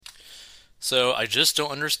So I just don't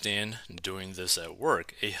understand doing this at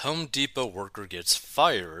work. A Home Depot worker gets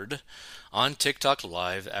fired on TikTok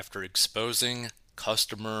Live after exposing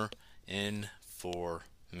customer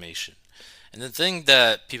information. And the thing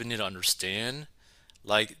that people need to understand,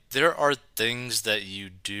 like there are things that you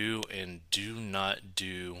do and do not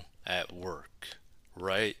do at work,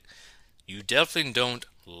 right? You definitely don't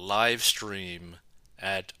live stream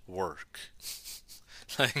at work.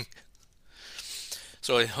 Like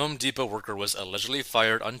so, a Home Depot worker was allegedly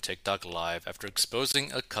fired on TikTok Live after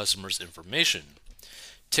exposing a customer's information.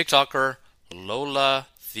 TikToker Lola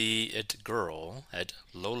the It Girl at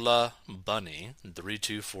Lola Bunny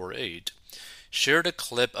 3248 shared a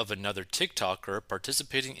clip of another TikToker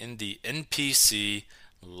participating in the NPC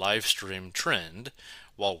livestream trend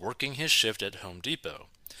while working his shift at Home Depot.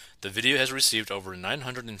 The video has received over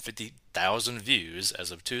 950,000 views as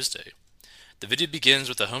of Tuesday. The video begins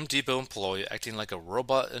with a Home Depot employee acting like a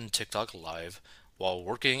robot in TikTok Live while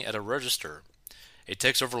working at a register. A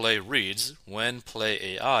text overlay reads, "When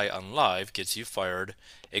Play AI on Live gets you fired,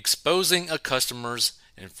 exposing a customer's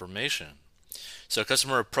information." So a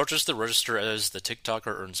customer approaches the register as the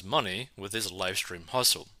TikToker earns money with his live stream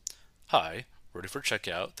hustle. "Hi, ready for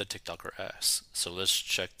checkout?" the TikToker asks. So let's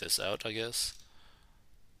check this out, I guess.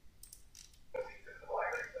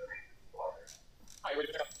 Hi, wait,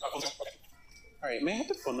 all right, may I have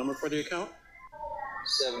the phone number for the account?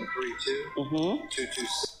 732 Mm-hmm.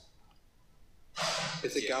 226.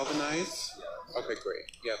 Is it galvanized? Okay, great.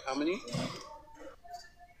 Yeah, how many?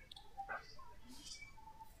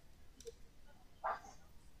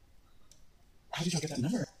 How did y'all get that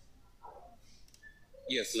number?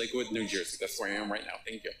 Yes, Lakewood, New Jersey. That's where I am right now.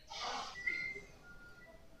 Thank you.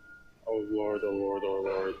 Oh Lord, oh Lord, oh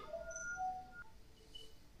Lord.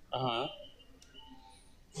 Uh-huh.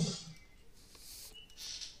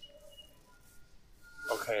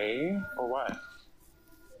 Okay, for what?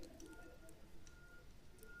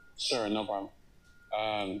 Sure, no problem.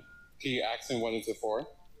 Can you ask him what is it for?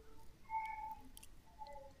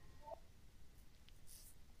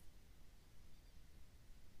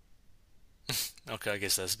 Okay, I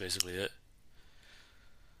guess that's basically it.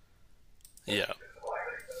 Yeah.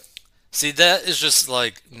 See, that is just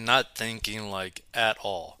like not thinking like at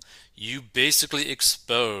all. You basically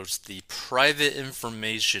exposed the private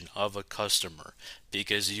information of a customer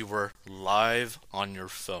because you were live on your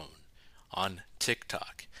phone on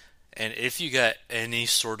TikTok. And if you got any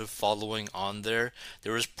sort of following on there,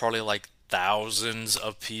 there was probably like thousands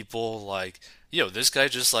of people like, yo, this guy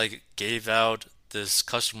just like gave out this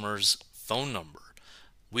customer's phone number.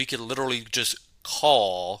 We could literally just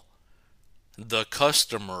call the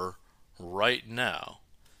customer right now.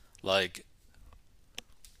 Like,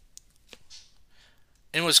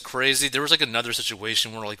 it was crazy. There was like another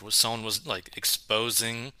situation where like someone was like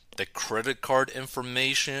exposing the credit card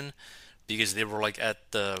information because they were like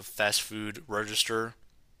at the fast food register,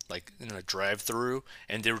 like in a drive-through,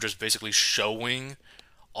 and they were just basically showing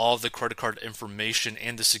all the credit card information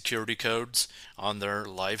and the security codes on their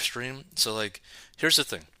live stream. So like, here's the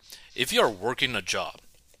thing: if you are working a job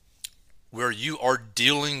where you are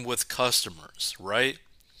dealing with customers, right?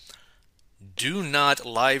 Do not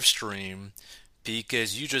live stream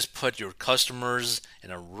because you just put your customers in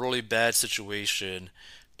a really bad situation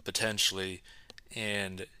potentially,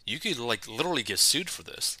 and you could like literally get sued for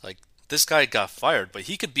this. Like this guy got fired, but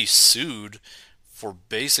he could be sued for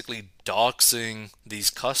basically doxing these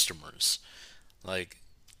customers. Like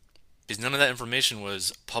because none of that information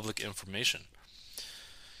was public information.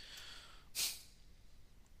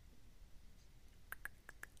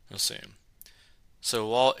 Let's see. So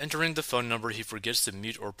while entering the phone number, he forgets to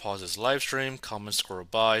mute or pause his live stream. Comments scroll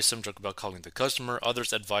by. Some joke about calling the customer.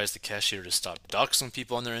 Others advise the cashier to stop doxing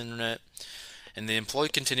people on their internet. And the employee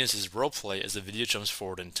continues his roleplay as the video jumps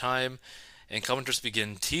forward in time, and commenters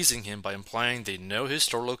begin teasing him by implying they know his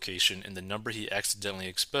store location and the number he accidentally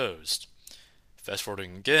exposed. Fast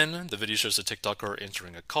forwarding again, the video shows a TikToker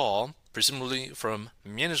answering a call, presumably from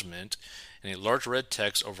management, and a large red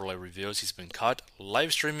text overlay reveals he's been caught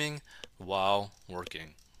live streaming while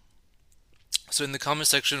working. So in the comment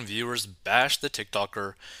section, viewers bash the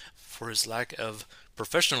TikToker for his lack of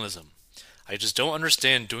professionalism. "I just don't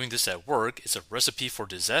understand doing this at work. It's a recipe for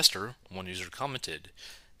disaster," one user commented.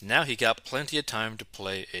 "Now he got plenty of time to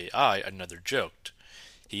play AI," another joked.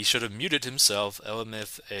 "He should have muted himself,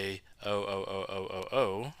 LMFA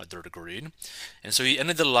a third agreed. And so he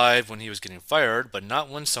ended the live when he was getting fired, but not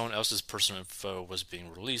when someone else's personal info was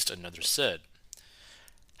being released," another said.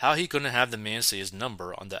 "How he gonna have the man say his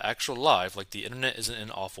number on the actual live like the internet isn't an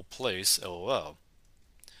awful place, lol.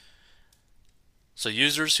 So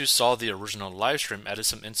users who saw the original live stream added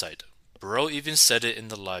some insight. Bro even said it in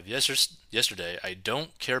the live yesterday. I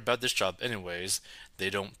don't care about this job anyways. They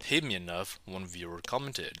don't pay me enough, one viewer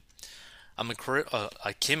commented.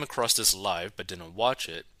 I came across this live but didn't watch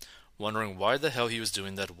it, wondering why the hell he was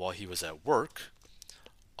doing that while he was at work.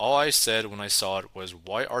 All I said when I saw it was,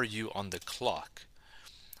 "Why are you on the clock?"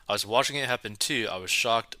 I was watching it happen too. I was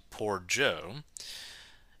shocked, poor Joe.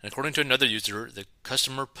 And according to another user, the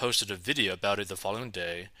customer posted a video about it the following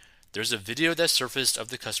day. There's a video that surfaced of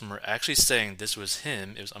the customer actually saying this was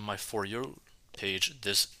him. It was on my For You page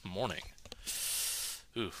this morning.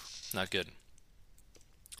 Ooh, not good.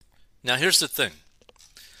 Now here's the thing.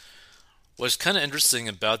 What's kind of interesting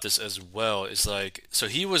about this as well is like, so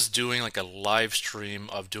he was doing like a live stream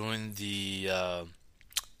of doing the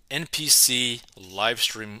NPC live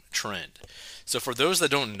stream trend. So for those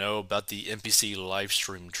that don't know about the NPC live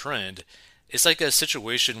stream trend, it's like a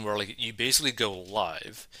situation where like you basically go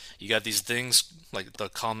live. You got these things like the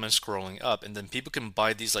comments scrolling up, and then people can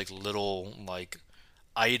buy these like little like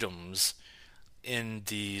items in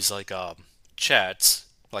these like chats.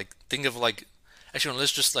 Like think of like actually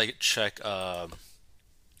let's just like check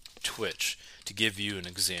Twitch to give you an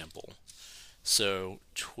example. So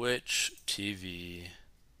Twitch TV.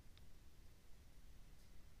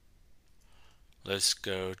 Let's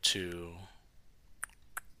go to,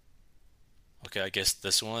 okay, I guess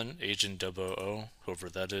this one, Agent 000, whoever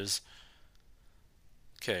that is.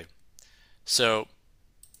 Okay, so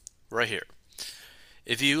right here.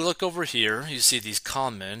 If you look over here, you see these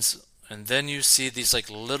comments, and then you see these like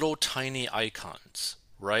little tiny icons,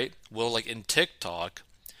 right? Well, like in TikTok,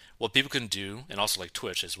 what people can do, and also like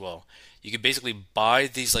Twitch as well, you can basically buy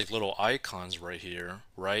these like little icons right here,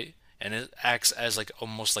 right? And it acts as like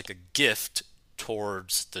almost like a gift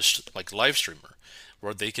towards the like live streamer,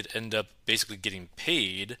 where they could end up basically getting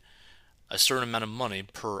paid a certain amount of money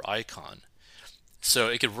per icon. So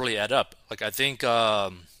it could really add up. Like I think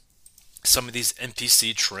some of these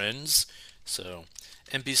NPC trends. So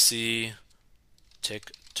NPC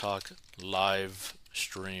TikTok live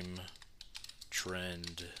stream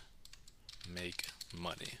trend make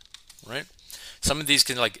money, right? Some of these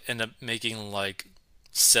can like end up making like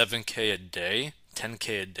 7K a day,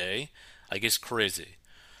 10K a day. I guess crazy.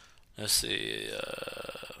 Let's see.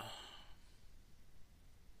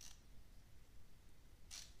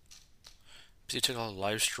 So you took a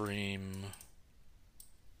live stream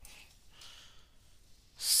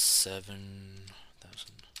 7,000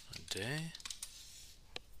 a day.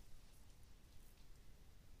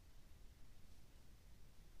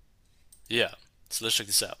 Yeah. So let's check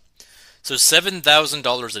this out. So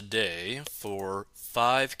 $7,000 a day for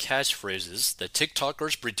 5 catchphrases that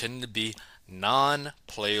TikTokers pretend to be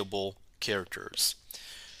non-playable characters.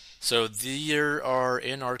 So there are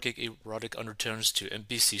anarchic erotic undertones to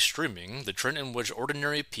NPC streaming, the trend in which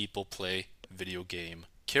ordinary people play video game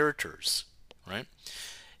characters, right?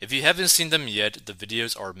 If you haven't seen them yet, the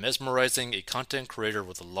videos are mesmerizing. A content creator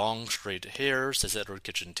with long, straight hair sits at her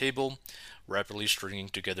kitchen table, rapidly stringing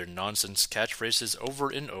together nonsense catchphrases over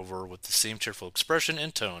and over with the same cheerful expression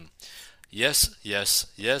and tone. Yes, yes,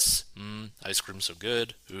 yes, ice cream so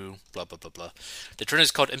good, ooh, blah blah blah blah. The trend is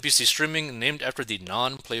called NPC streaming, named after the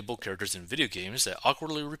non-playable characters in video games that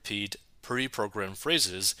awkwardly repeat pre-programmed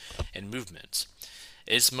phrases and movements.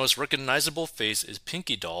 Its most recognizable face is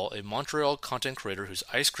Pinky Doll, a Montreal content creator whose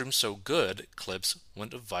ice cream so good clips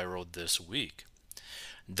went viral this week.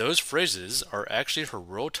 Those phrases are actually her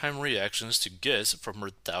real-time reactions to gifts from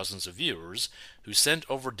her thousands of viewers who sent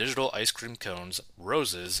over digital ice cream cones,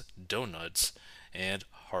 roses, donuts, and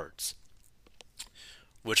hearts,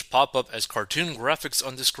 which pop up as cartoon graphics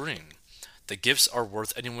on the screen. The gifts are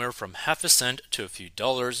worth anywhere from half a cent to a few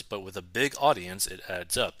dollars, but with a big audience, it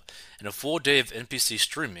adds up. In a full day of NPC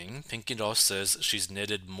streaming, Pinky Doll says she's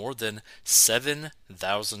netted more than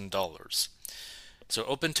 $7,000. So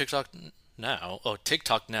open TikTok now,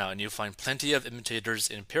 and you'll find plenty of imitators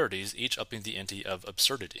and parodies, each upping the ante of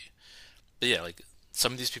absurdity. But yeah, like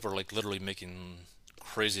some of these people are like literally making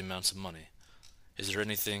crazy amounts of money. Is there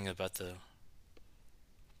anything about the?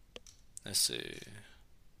 Let's see.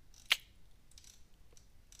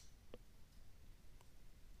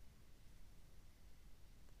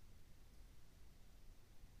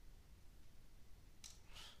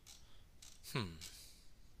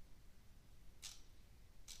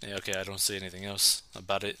 Yeah, okay, I don't see anything else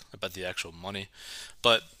about it, about the actual money.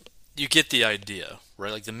 But you get the idea,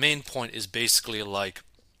 right? Like the main point is basically like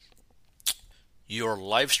you're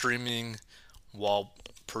live streaming while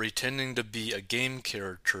pretending to be a game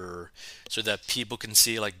character so that people can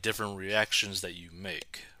see like different reactions that you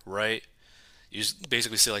make, right? You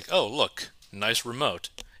basically say like, "Oh, look, nice remote.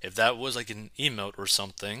 If that was like an emote or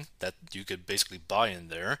something that you could basically buy in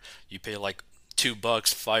there, you pay like $2,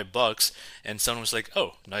 $5, and someone was like,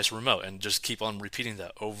 "Oh, nice remote," and just keep on repeating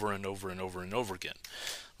that over and over and over and over again,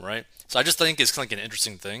 right? So I just think it's kind of like an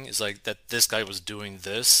interesting thing. Is like that this guy was doing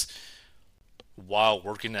this while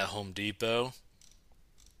working at Home Depot.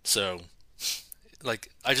 So like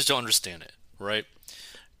I just don't understand it, right?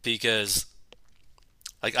 Because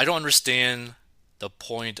like I don't understand the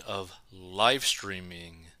point of live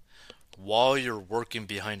streaming while you're working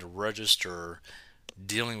behind a register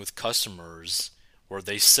dealing with customers where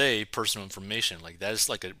they say personal information. Like that is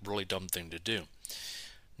like a really dumb thing to do.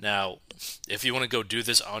 Now, if you want to go do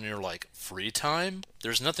this on your like free time,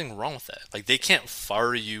 there's nothing wrong with that. Like they can't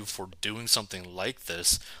fire you for doing something like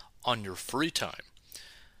this on your free time.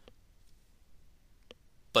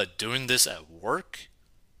 But doing this at work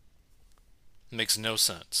makes no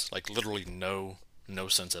sense. Like literally no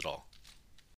sense at all.